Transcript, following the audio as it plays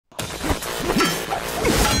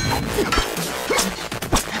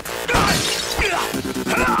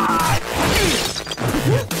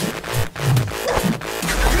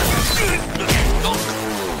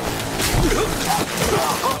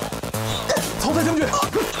曹太将军！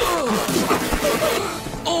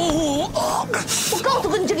我告诉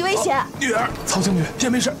过你这里危险。女儿，曹将军也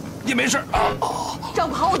没事，也没事啊。照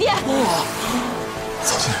顾好我爹。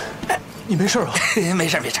曹将军，你没事吧？没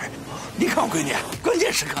事没事。你看我闺女，关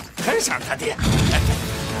键时刻还是想着她爹。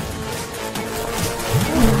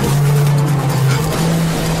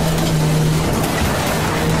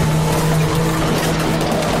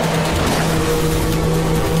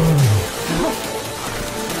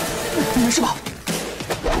你没事吧？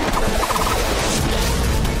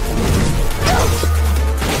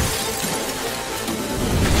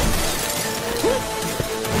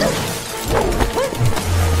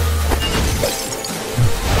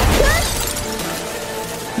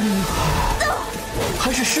厉害，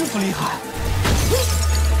还是师傅厉害。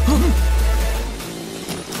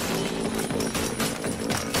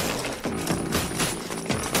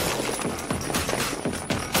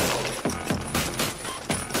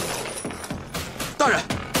大人，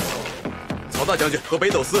曹大将军和北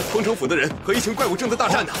斗司、丰城府的人和一群怪物正在大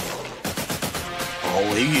战呢。包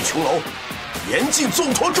围玉琼楼，严禁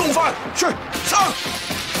纵拖重犯。是，上。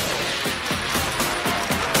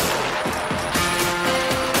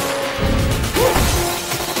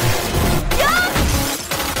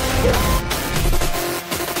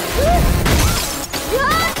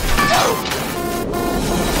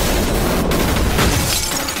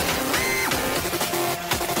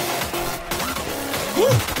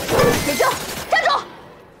严正，站住！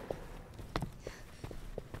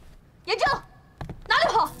严正，哪里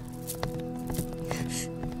跑？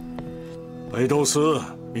北斗司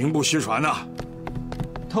名不虚传呐，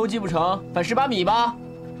偷鸡不成反18米吧？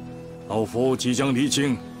老夫即将离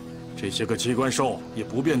京，这些个机关兽也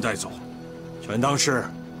不便带走，全当是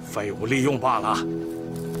废物利用罢了。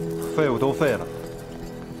废物都废了，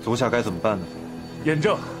足下该怎么办呢？严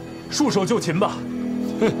正，束手就擒吧。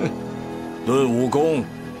论武功，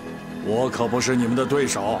我可不是你们的对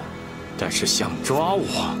手，但是想抓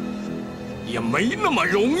我，也没那么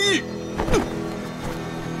容易。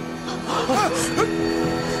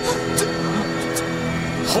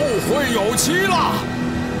后会有期了。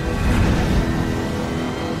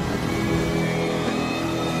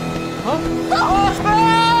抓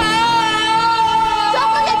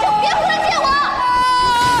住严正，别回来见我！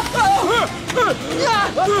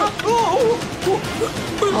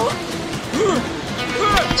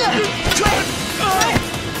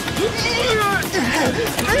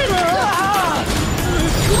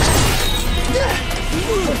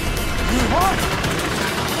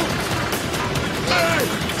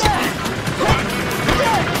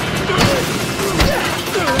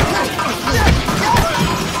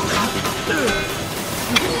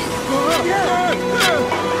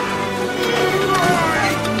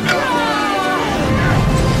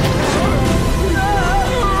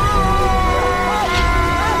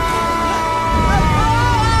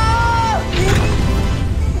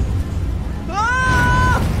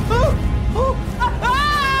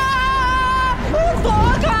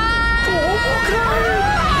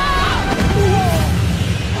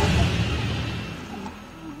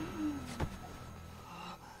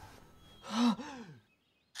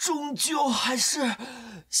终究还是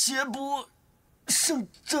邪不胜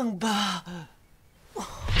正吧。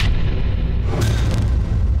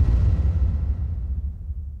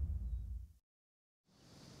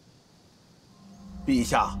陛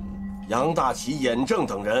下，杨大齐、尹正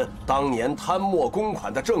等人当年贪墨公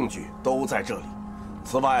款的证据都在这里。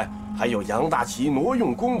此外，还有杨大齐挪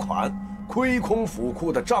用公款、亏空府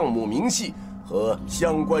库的账目明细和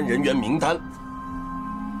相关人员名单。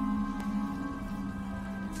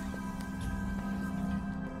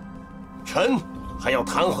臣还要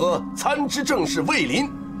弹劾参知政事魏林，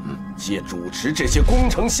借主持这些工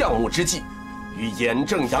程项目之际，与尹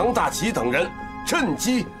正、杨大齐等人趁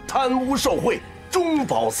机贪污受贿，中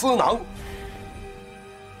饱私囊。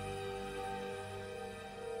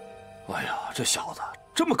哎呀，这小子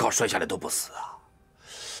这么高摔下来都不死啊！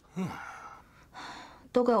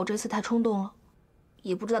都怪我这次太冲动了，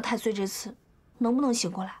也不知道太岁这次能不能醒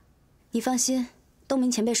过来。你放心，东明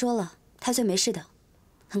前辈说了，太岁没事的，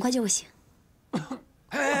很快就会醒。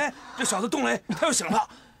哎，这小子动了，他又醒了。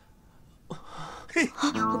嘿，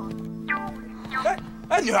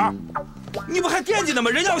哎，女儿，你不还惦记呢吗？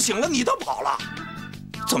人要醒了，你都跑了，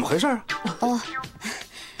怎么回事啊？哦，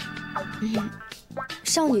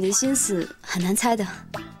少女的心思很难猜的。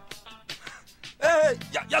哎，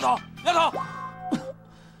丫头，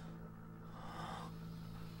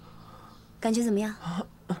感觉怎么样？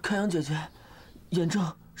开阳姐姐，尹正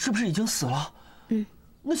是不是已经死了？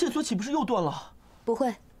那线索岂不是又断了？不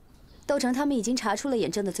会，斗城他们已经查出了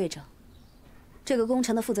尹正的罪证。这个工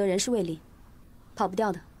程的负责人是魏林，跑不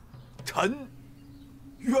掉的。臣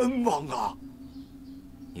冤枉啊！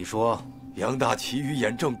你说杨大奇与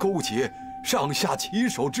眼正勾结，上下其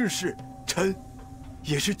手之事，臣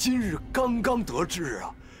也是今日刚刚得知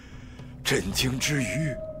啊。震惊之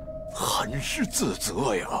余，很是自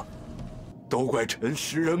责呀。都怪臣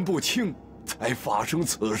识人不清，才发生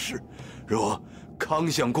此事。若康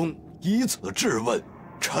相公以此质问，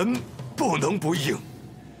臣不能不应。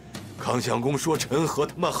康相公说臣和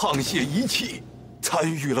他们沆瀣一气，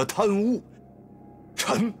参与了贪污，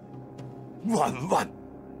臣万万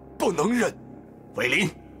不能忍。韦林，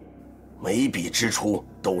每笔支出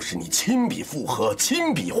都是你亲笔附和、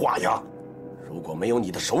亲笔画押，如果没有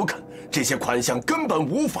你的首肯，这些款项根本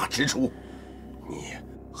无法支出。你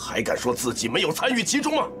还敢说自己没有参与其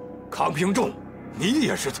中吗？康平仲，你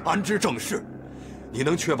也是参知政事，你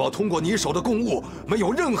能确保通过你手的公务没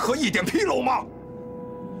有任何一点纰漏吗？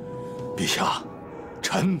陛下，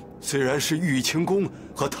臣虽然是玉清宫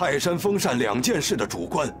和泰山封禅2件事的主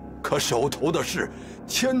官，可手头的事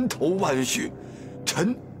千头万绪，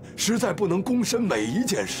臣实在不能躬身每一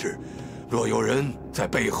件事。若有人在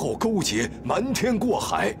背后勾结，瞒天过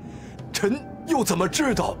海，臣又怎么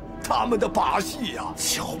知道他们的把戏呀？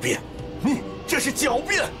狡辩，你这是狡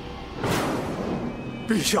辩！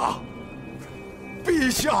陛下，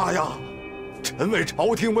陛下呀！臣为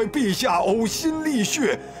朝廷、为陛下呕心沥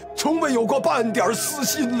血，从未有过半点私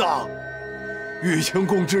心呐。玉清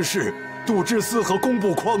宫之事，杜之司和工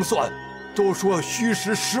部匡算，都说需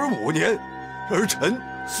时15年，而臣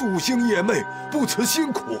夙兴夜寐，不辞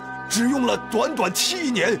辛苦，只用了短短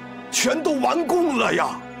7年，全都完工了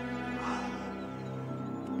呀。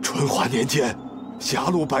淳化年间，狭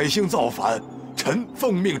路百姓造反，臣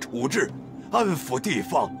奉命处置，安抚地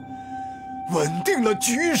方，稳定了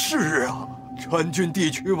局势啊。川郡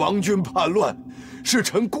地区王军叛乱，是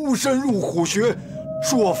臣孤身入虎穴，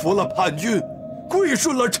说服了叛军，归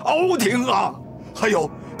顺了朝廷啊。还有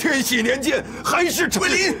天禧年间，还是臣。桂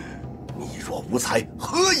林，你若无才，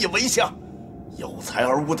何以为相？有才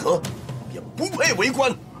而无德，便不配为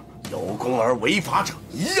官；有功而违法者，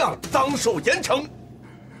一样当受严惩。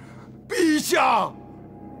陛下，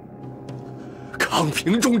康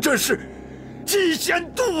平仲这是嫉贤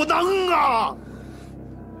妒能啊！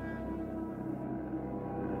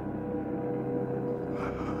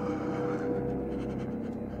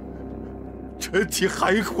臣其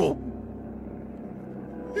骸骨，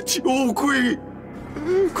休归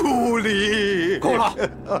故里。够了！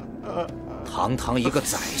堂堂一个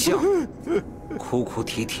宰相，哭哭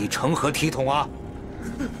啼啼，成何体统啊！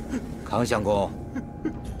康相公，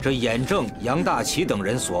这眼正、杨大奇等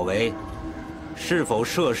人所为，是否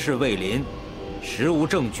涉事未临，实无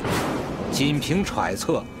证据，仅凭揣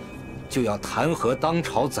测，就要弹劾当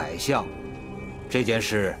朝宰相，这件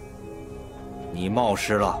事，你冒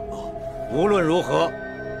失了。无论如何，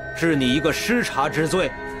治你一个失察之罪，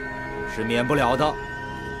是免不了的。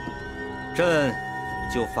朕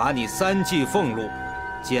就罚你3季俸禄，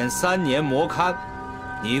减3年磨勘，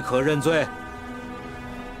你可认罪？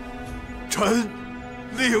臣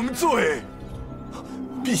领罪。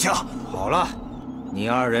陛下，好了，你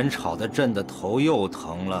2人吵得朕的头又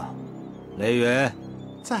疼了。雷云，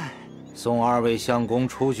在。送2位相公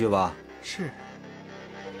出去吧。是。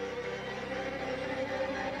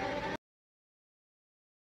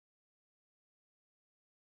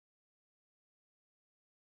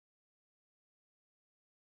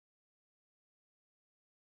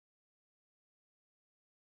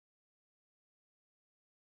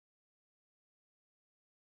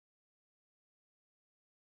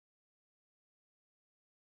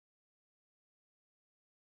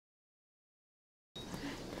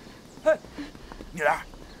女儿，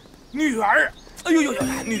女儿，哎呦呦呦，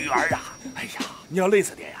女儿啊！哎呀，你要累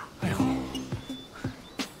死爹呀！哎呦，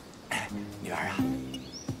哎，女儿啊，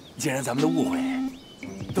既然咱们的误会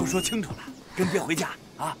都说清楚了，跟爹回家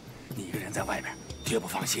啊！你一个人在外边，爹不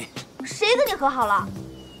放心。谁跟你和好了？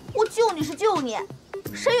我救你是救你，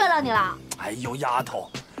谁原谅你了？哎呦，丫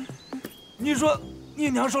头，你说你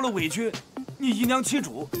娘受了委屈，你姨娘欺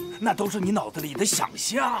主，那都是你脑子里的想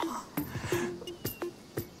象。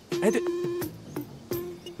哎，对。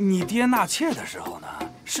你爹纳妾的时候呢，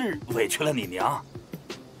是委屈了你娘。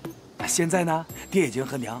现在呢，爹已经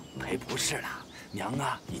和娘赔不是了，娘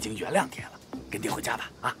啊已经原谅爹了，跟爹回家吧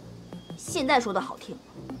啊！现在说的好听，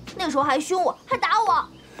那时候还凶我，还打我。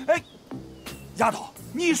哎，丫头，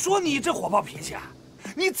你说你这火爆脾气啊，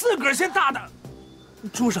你自个儿先大的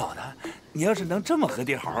出手的。你要是能这么和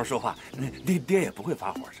爹好好说话，爹也不会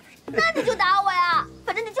发火，是不是？那你就打我呀，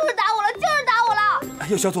反正你就是打我了，就是打我了。哎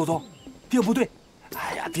呀，小祖宗，爹不对。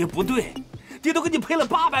哎呀，爹不对，爹都给你赔了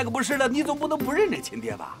800个不是了，你总不能不认这亲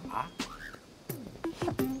爹吧？啊！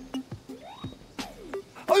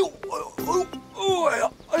哎呦，哎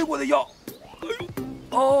呀，哎我的腰，哎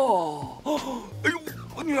呦，哦，哎呦，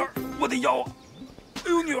我女儿，我的腰啊，哎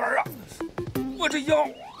呦女儿啊，我这腰，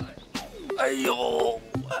哎呦，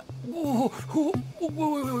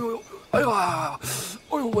哎呀，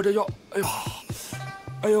哎呦我这腰，哎呦，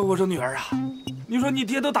哎呦我说女儿啊，你说你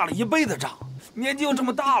爹都打了一辈子仗，年纪又这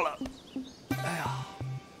么大了，哎呀，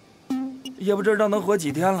也不知道能活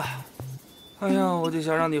几天了，哎呀，我就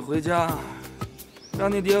想让你回家。让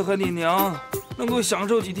你爹和你娘能够享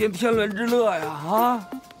受几天天伦之乐呀！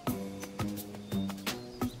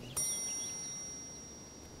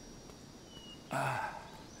啊！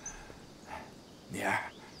妮儿，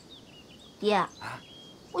爹，啊，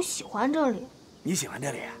我喜欢这里。你喜欢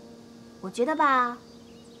这里？我觉得吧，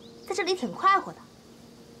在这里挺快活的，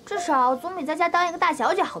至少总比在家当一个大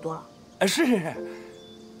小姐好多了。是，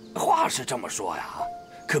话是这么说呀，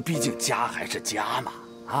可毕竟家还是家嘛，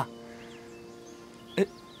啊！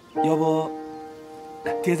要不，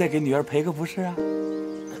爹再给女儿赔个不是啊？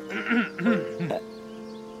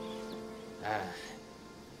哎，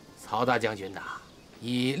曹大将军呐，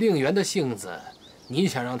以令媛的性子，你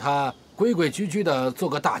想让她规规矩矩的做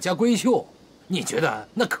个大家闺秀，你觉得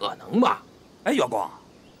那可能吗？哎，瑶光，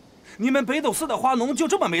你们北斗寺的花农就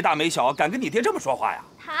这么没大没小，敢跟你爹这么说话呀？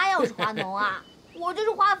他要是花农啊，我就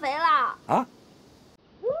是花肥了。啊？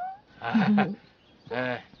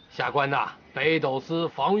哎，下官呐，北斗司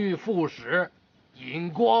防御副使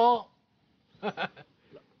尹光。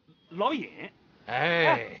老尹。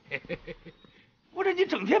哎，我这你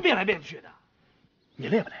整天变来变去的，你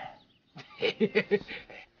累不累？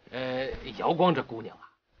瑶光这姑娘啊，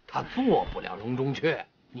她做不了笼中雀，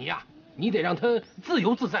你呀，你得让她自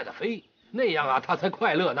由自在的飞，那样啊，她才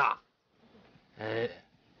快乐呢。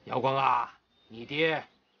瑶光啊，你爹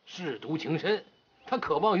舐犊情深，他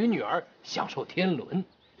渴望与女儿享受天伦，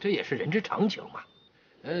这也是人之常情嘛。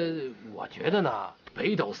我觉得呢，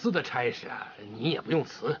北斗司的差事啊，你也不用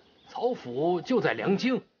辞，曹府就在梁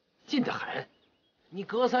京，近得很，你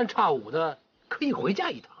隔三差五的可以回家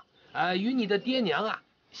一趟，与你的爹娘啊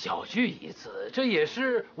小聚一次，这也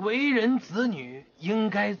是为人子女应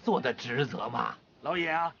该做的职责嘛。老尹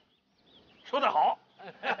啊，说得好。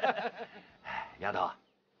丫头，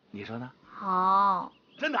你说呢？好，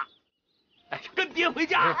真的。哎，跟爹回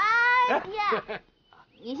家。哎，爹，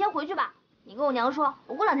你先回去吧。你跟我娘说，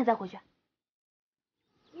我过2天再回去。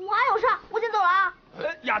我还有事，我先走了啊。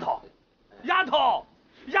丫头，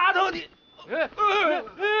你，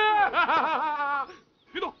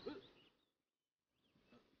别动。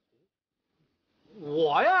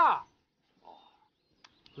我呀，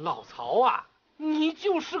老曹啊，你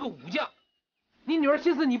就是个武将，你女儿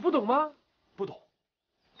心思你不懂吗？不懂。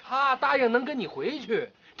她答应能跟你回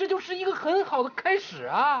去，这就是一个很好的开始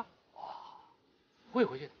啊。会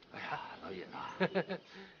回去的。哎呀，老尹啊，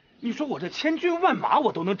你说我这千军万马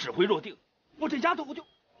我都能指挥若定，我这丫头我就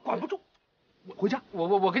管不住。我回家。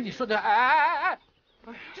我跟你说的，哎，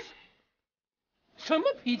这是什么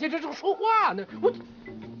脾气？这是说话呢？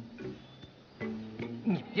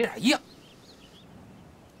你们爹俩一样。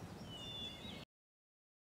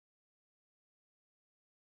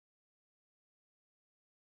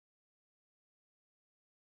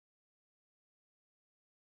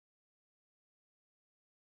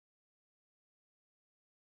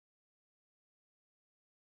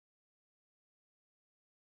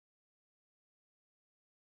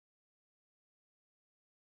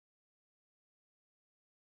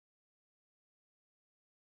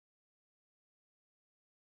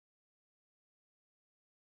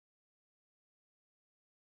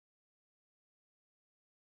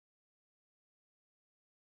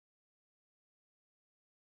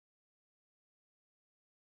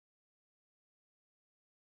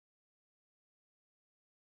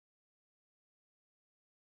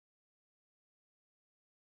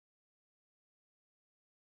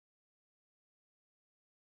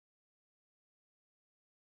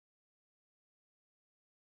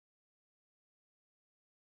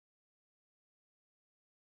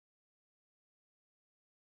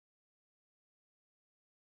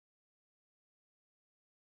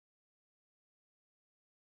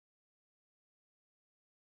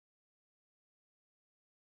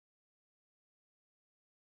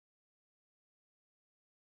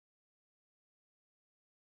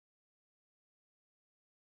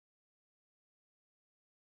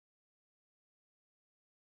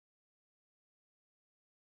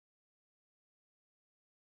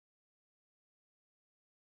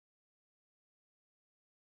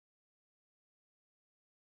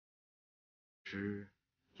师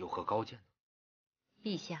有何高见？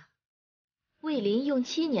陛下，卫林用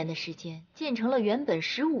7年的时间建成了原本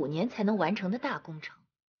15年才能完成的大工程，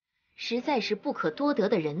实在是不可多得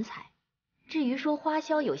的人才。至于说花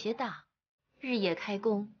销有些大，日夜开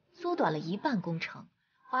工，缩短了1半工程，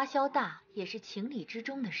花销大也是情理之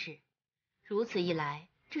中的事。如此一来，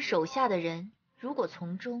这手下的人如果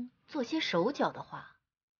从中做些手脚的话，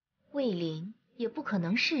卫林也不可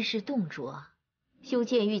能事事动辄啊。修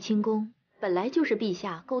建玉清宫本来就是陛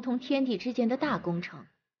下沟通天地之间的大工程，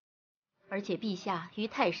而且陛下于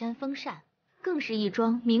泰山封禅，更是一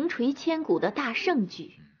桩名垂千古的大盛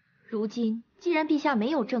举。如今既然陛下没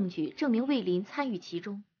有证据证明卫林参与其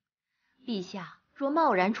中，陛下若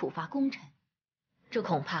贸然处罚功臣，这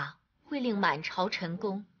恐怕会令满朝臣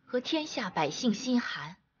工和天下百姓心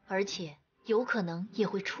寒，而且有可能也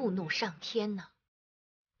会触怒上天呢。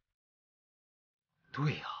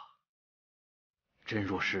对呀，真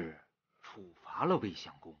若是处罚了魏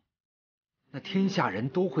相公，那天下人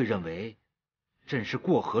都会认为朕是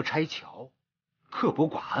过河拆桥，刻薄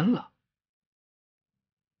寡恩了。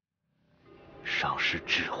丧失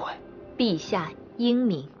智慧，陛下英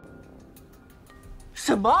明。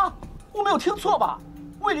什么？我没有听错吧？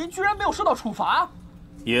卫林居然没有受到处罚？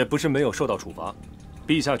也不是没有受到处罚，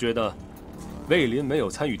陛下觉得卫林没有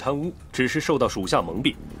参与贪污，只是受到属下蒙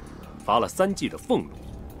蔽，罚了3季的俸禄，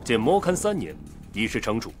减磨勘3年，以示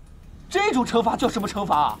惩处。这种惩罚叫什么惩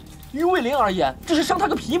罚啊？于卫林而言，只是伤他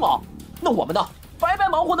个皮毛。那我们呢？白白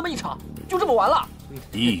忙活那么一场，就这么完了？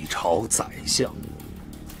一朝宰相，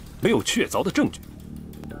没有确凿的证据，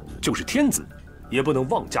就是天子也不能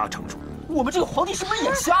妄加惩处。我们这个皇帝是不是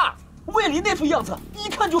眼瞎？卫林那副样子，一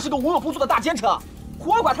看就是个无恶不作的大奸臣，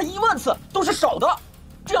活剐他1万次都是少的，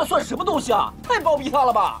这样算什么东西啊？太包庇他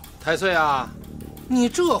了吧！太岁啊，你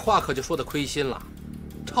这话可就说得亏心了。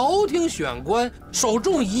朝廷选官首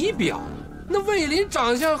重仪表，那卫林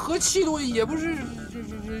长相和气度也不是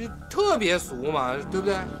特别俗嘛，对不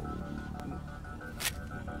对？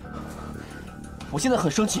我现在很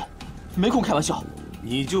生气，没空开玩笑。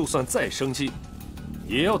你就算再生气，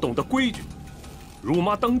也要懂得规矩。辱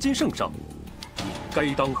骂当今圣上，你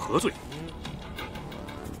该当何罪？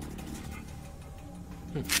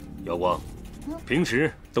瑶光，平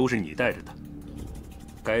时都是你带着他，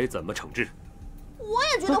该怎么惩治？我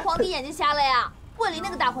也觉得皇帝眼睛瞎了呀！卫林那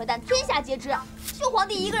个大坏蛋，天下皆知，就皇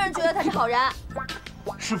帝一个人觉得他是好人。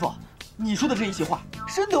师傅，你说的这一席话，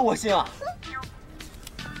深得我心啊！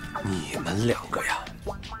你们2个呀，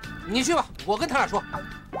你去吧，我跟他俩说。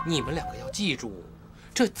你们2个要记住，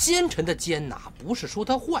这奸臣的奸呐，不是说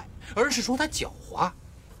他坏，而是说他狡猾。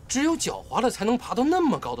只有狡猾了，才能爬到那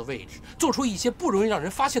么高的位置，做出一些不容易让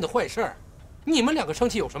人发现的坏事儿。你们2个生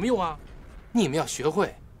气有什么用啊？你们要学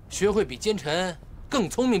会比奸臣更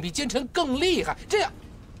聪明，比奸臣更厉害，这样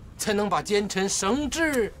才能把奸臣绳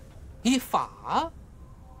之以法。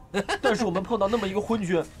但是我们碰到那么一个昏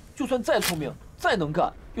君，就算再聪明、再能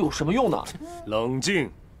干，又有什么用呢？冷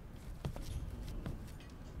静，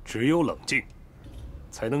只有冷静，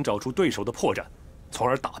才能找出对手的破绽，从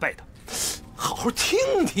而打败他。好好听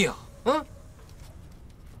听，啊！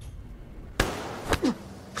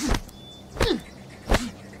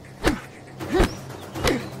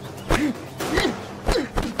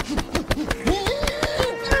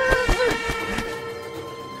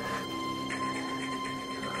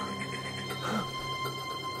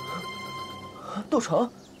窦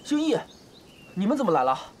成、兴义，你们怎么来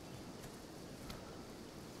了？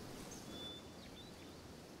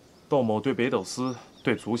窦某对北斗司、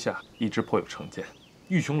对足下一直颇有成见。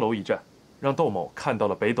玉雄楼一战，让窦某看到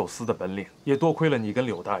了北斗司的本领，也多亏了你跟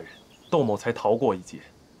柳大人，窦某才逃过一劫。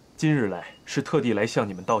今日来是特地来向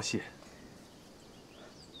你们道谢。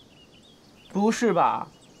不是吧？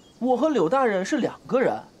我和柳大人是2个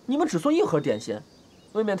人，你们只送1盒点心，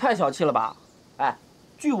未免太小气了吧？哎，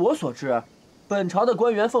据我所知，本朝的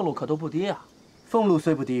官员俸禄可都不低啊。俸禄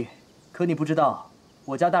虽不低，可你不知道，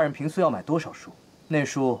我家大人平素要买多少书，那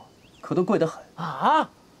书可都贵得很啊！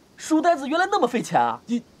书呆子原来那么费钱啊！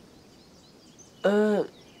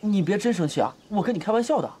你别真生气啊，我跟你开玩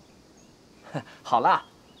笑的。好啦，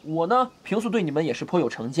我呢平素对你们也是颇有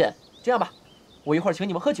成见。这样吧，我一会儿请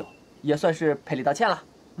你们喝酒，也算是赔礼道歉了。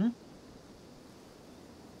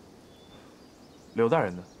柳大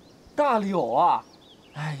人呢？大柳啊！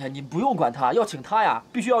哎呀，你不用管他，要请他呀，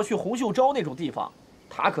必须要去洪秀昭那种地方。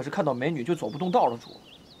他可是看到美女就走不动道的主。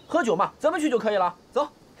喝酒嘛，咱们去就可以了。走。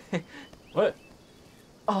喂。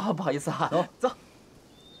啊，不好意思哈。走。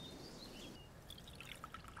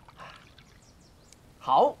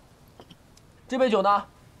好，这杯酒呢，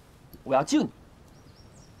我要敬你。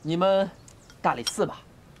你们大理寺吧，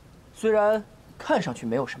虽然看上去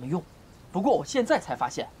没有什么用，不过我现在才发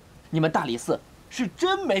现，你们大理寺是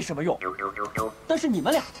真没什么用。但是你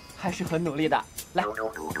们俩还是很努力的，来，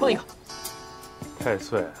碰一个。太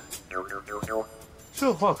岁，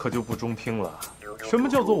这话可就不中听了。什么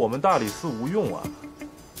叫做我们大理寺无用啊？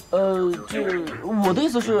我的意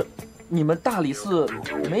思是，你们大理寺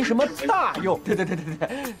没什么大用。对。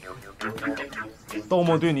豆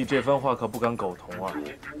墨对你这番话可不敢苟同啊！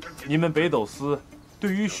你们北斗司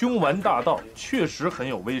对于凶顽大盗确实很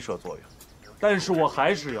有威慑作用，但是我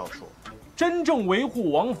还是要说，真正维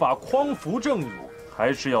护王法、匡扶正义，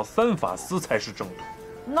还是要三法司才是正统。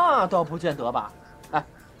那倒不见得吧。哎，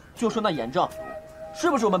就说那眼证，是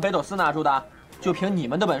不是我们北斗司拿住的？就凭你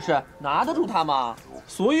们的本事，拿得住它吗？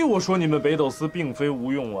所以我说你们北斗司并非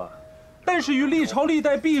无用啊。但是与历朝历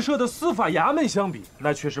代毕设的司法衙门相比，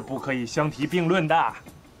那却是不可以相提并论的。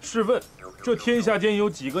试问，这天下间有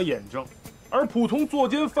几个眼证？而普通作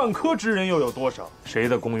奸犯科之人又有多少？谁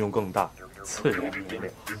的功用更大？自然明了。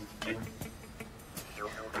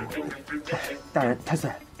大人，太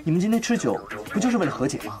岁，你们今天吃酒不就是为了和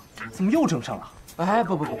解吗？怎么又争上了？哎，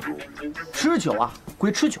不，吃酒啊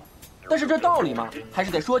归吃酒，但是这道理嘛，还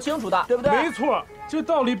是得说清楚的，对不对？没错，这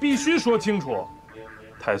道理必须说清楚。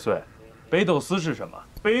太岁，北斗司是什么？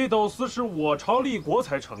北斗司是我朝立国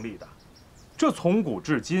才成立的，这从古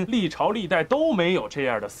至今，历朝历代都没有这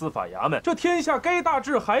样的司法衙门。这天下该大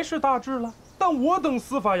治还是大治了，但我等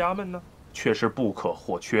司法衙门呢，却是不可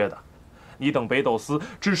或缺的。你等北斗司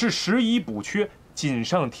只是拾遗补缺，锦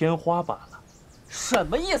上添花罢了。什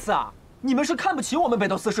么意思啊？你们是看不起我们北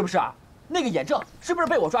斗司是不是？那个眼证是不是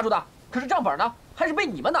被我抓住的？可是账本呢，还是被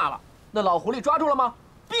你们拿了。那老狐狸抓住了吗？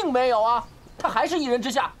并没有啊，他还是一人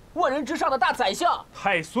之下，万人之上的大宰相。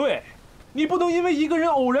太岁，你不能因为一个人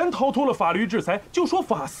偶然逃脱了法律制裁，就说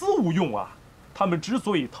法司无用啊！他们之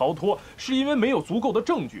所以逃脱，是因为没有足够的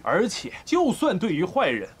证据，而且就算对于坏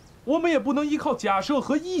人，我们也不能依靠假设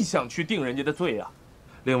和臆想去定人家的罪啊。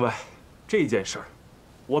另外，这件事儿，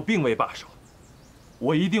我并未罢手，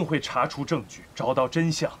我一定会查出证据，找到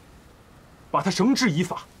真相，把他绳之以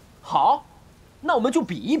法。好，那我们就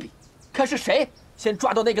比一比，看是谁先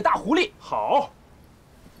抓到那个大狐狸。好，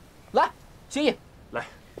来，兴义，来，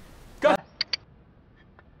干！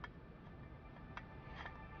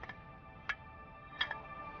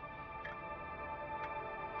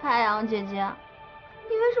太阳姐姐，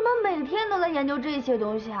你为什么每天都在研究这些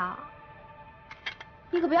东西啊？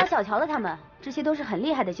你可不要小瞧了他们，这些都是很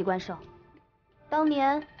厉害的机关兽。当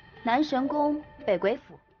年南神宫、北鬼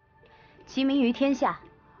府齐名于天下，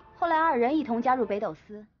后来二人一同加入北斗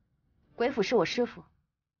司。鬼府是我师父，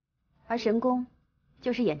而神宫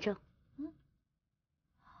就是眼证。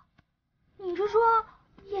你是说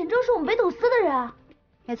眼证是我们北斗司的人？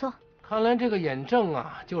没错。看来这个眼证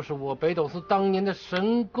啊，就是我北斗司当年的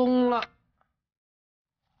神功了。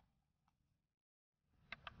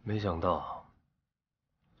没想到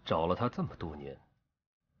找了他这么多年，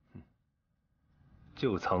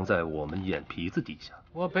就藏在我们眼皮子底下。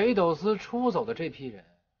我北斗司出走的这批人，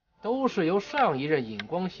都是由上一任引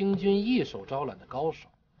光星君一手招揽的高手，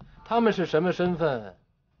他们是什么身份，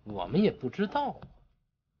我们也不知道。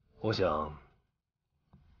我想，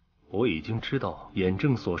我已经知道眼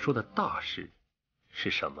正所说的大事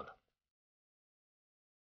是什么了。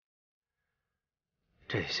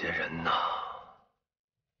这些人呐，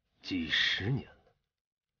几十年了，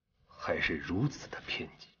还是如此的偏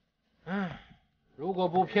激。如果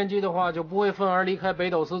不偏激的话，就不会愤而离开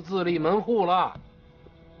北斗司自立门户了。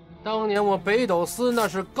当年我北斗司那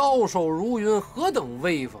是高手如云，何等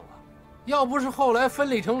威风啊！要不是后来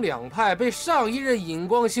分立成两派，被上一任引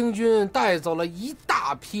光星君带走了一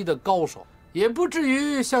大批的高手，也不至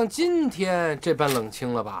于像今天这般冷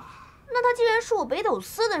清了吧？那他既然是我北斗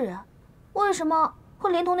司的人，为什么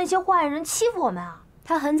会连同那些坏人欺负我们啊？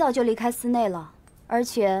他很早就离开司内了，而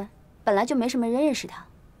且本来就没什么人认识他。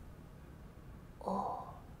哦，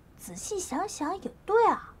仔细想想也对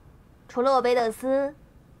啊，除了我北斗司，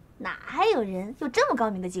哪还有人有这么高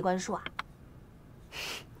明的机关术啊？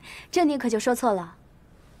这你可就说错了，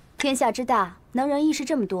天下之大，能人异士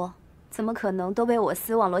这么多，怎么可能都被我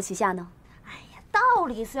司网罗旗下呢？哎呀，道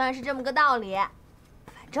理虽然是这么个道理，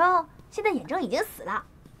反正现在眼正已经死了，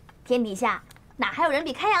天底下哪还有人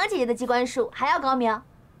比开阳姐姐的机关术还要高明？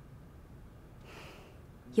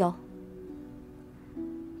有，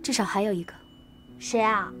至少还有一个。谁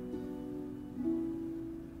啊？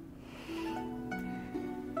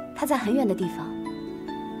他在很远的地方。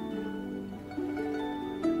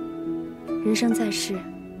人生在世，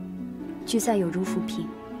聚散有如浮萍。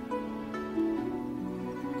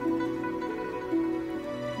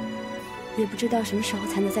也不知道什么时候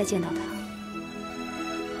才能再见到他。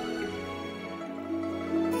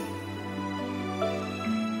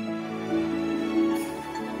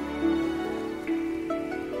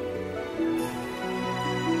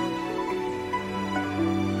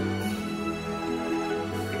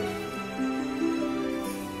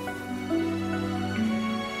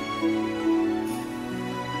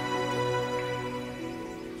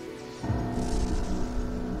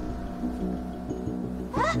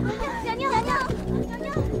娘娘，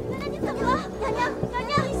你怎么了？娘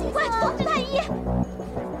娘，快去通知太医！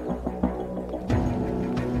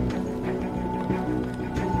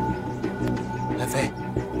爱妃，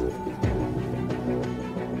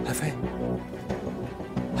爱妃，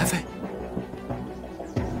爱妃，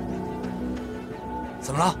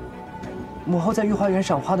怎么了？母后在御花园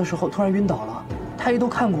赏花的时候突然晕倒了，太医都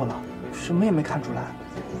看过了，什么也没看出来。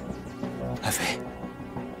爱妃，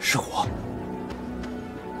是我。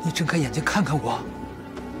你睁开眼睛看看我，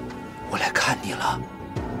我来看你了。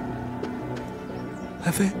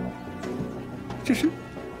爱妃，这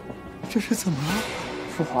是怎么了？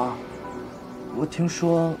父皇，我听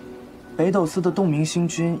说北斗司的洞明星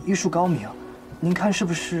君医术高明，您看是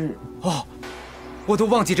不是？哦，我都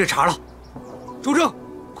忘记这茬了。周正，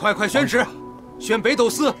快宣旨，选北斗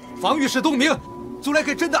司防御使洞明，速来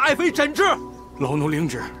给朕的爱妃诊治。老奴领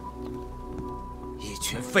旨。一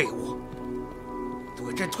群废物，都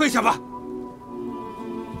给朕退下吧！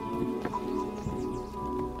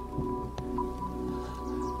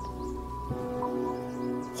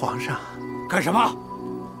皇上，干什么？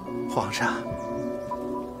皇上，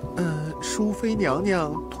淑妃娘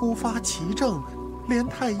娘突发奇症，连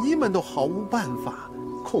太医们都毫无办法，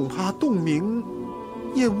恐怕洞明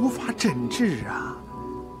也无法诊治啊。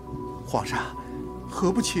皇上，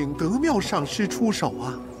何不请德妙上师出手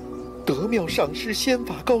啊？德妙上师仙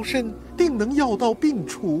法高深，定能药到病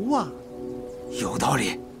除啊！有道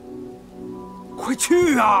理，快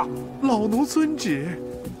去啊！老奴遵旨。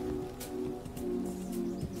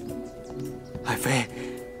爱妃，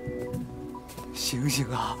醒醒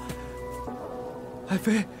啊！爱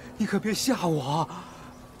妃，你可别吓我！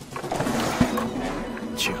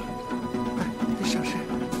请，上师，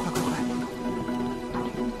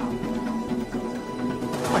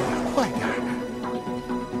快点！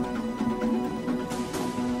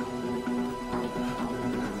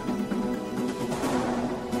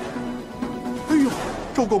哎呦，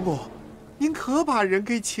周公公，您可把人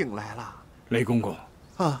给请来了。雷公公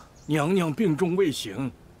啊，娘娘病重未醒，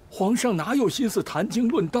皇上哪有心思谈经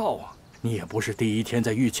论道啊？你也不是第一天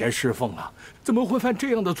在御前侍奉了，怎么会犯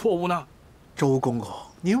这样的错误呢？周公公，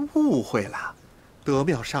您误会了。德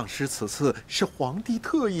妙上师此次是皇帝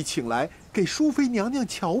特意请来给淑妃娘娘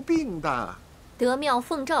瞧病的。德妙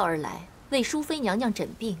奉诏而来，为淑妃娘娘诊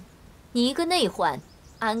病。你一个内患，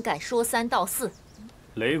安敢说三道四？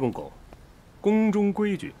雷公公，宫中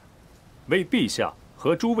规矩，为陛下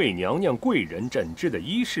和诸位娘娘贵人诊治的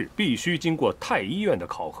医事，必须经过太医院的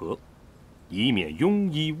考核，以免庸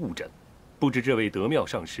医误诊。不知这位德妙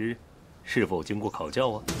上师是否经过考教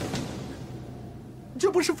啊？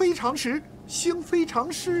这不是非常时，兴非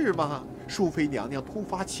常事吗？淑妃娘娘突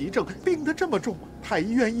发奇症，病得这么重，太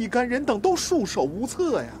医院一干人等都束手无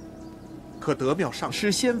策呀。可德妙上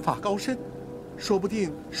师仙法高深，说不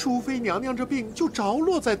定淑妃娘娘这病就着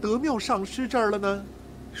落在德妙上师这儿了呢。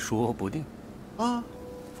说不定。啊，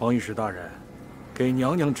防御使大人，给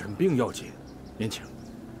娘娘诊病要紧，您请。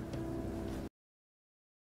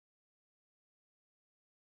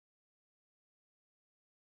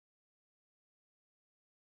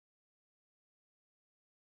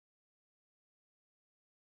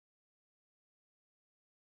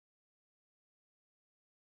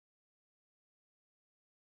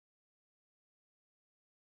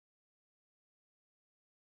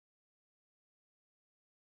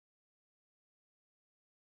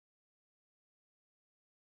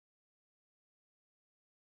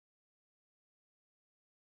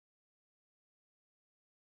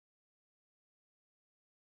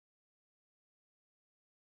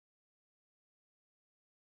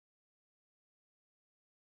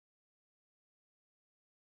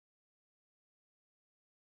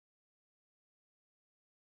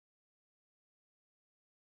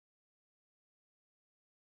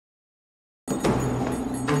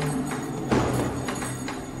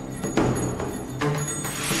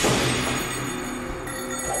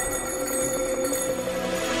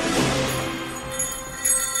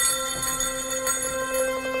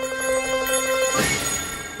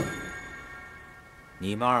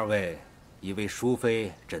你们二位已为淑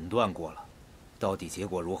妃诊断过了，到底结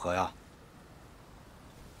果如何呀？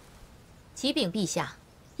启禀陛下，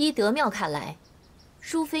依德妙看来，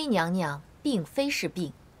淑妃娘娘并非是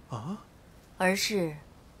病啊，而是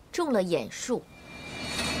中了眼术。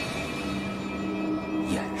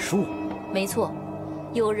眼术？没错，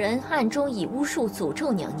有人暗中以巫术诅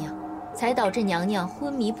咒娘娘，才导致娘娘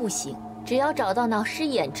昏迷不醒。只要找到那失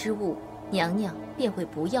眼之物，娘娘便会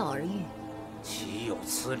不药而愈。岂有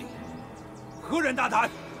此理！何人大胆，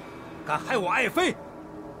敢害我爱妃？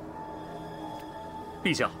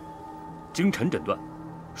陛下，经臣诊断，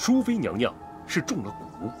淑妃娘娘是中了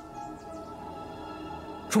蛊。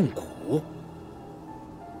中蛊？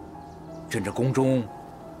朕这宫中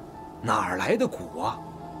哪儿来的蛊啊？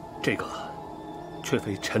这个却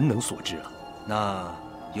非臣能所知啊。那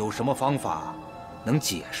有什么方法能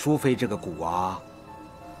解淑妃这个蛊啊？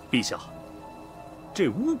陛下，这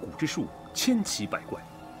巫蛊之术千奇百怪，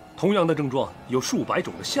同样的症状有数百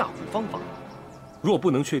种的下蛊方法。若不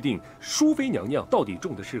能确定淑妃娘娘到底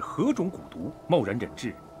中的是何种蛊毒，贸然诊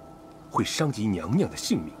治，会伤及娘娘的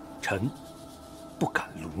性命，臣不敢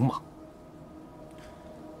鲁莽。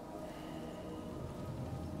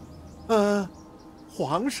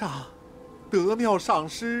皇上，德妙上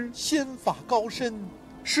师仙法高深，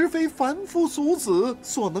实非凡夫俗子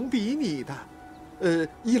所能比拟的。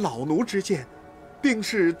以老奴之见，定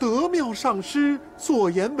是德妙上师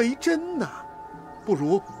所言为真呐。不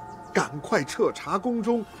如赶快彻查宫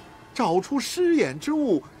中，找出失眼之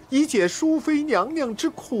物，以解淑妃娘娘之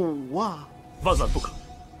苦啊！万万不可！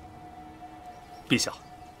陛下，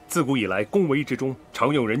自古以来，宫闱之中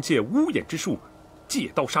常有人借巫眼之术，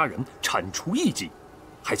借刀杀人，铲除异己，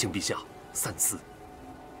还请陛下三思。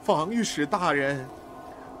防御使大人，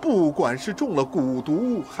不管是中了蛊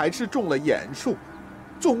毒，还是中了眼术，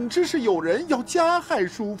总之是有人要加害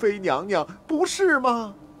淑妃娘娘，不是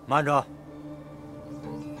吗？慢着，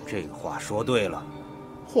这话说对了。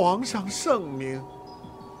皇上圣明，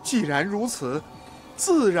既然如此，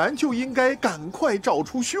自然就应该赶快找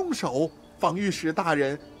出凶手。防御使大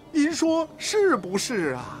人，您说是不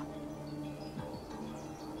是啊？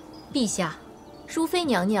陛下，淑妃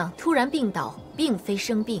娘娘突然病倒，并非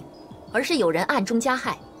生病，而是有人暗中加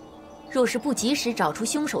害。若是不及时找出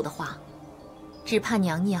凶手的话，只怕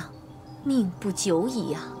娘娘命不久矣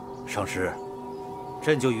呀。上师，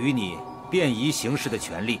朕就予你便宜行事的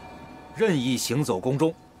权利，任意行走宫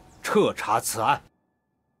中，彻查此案。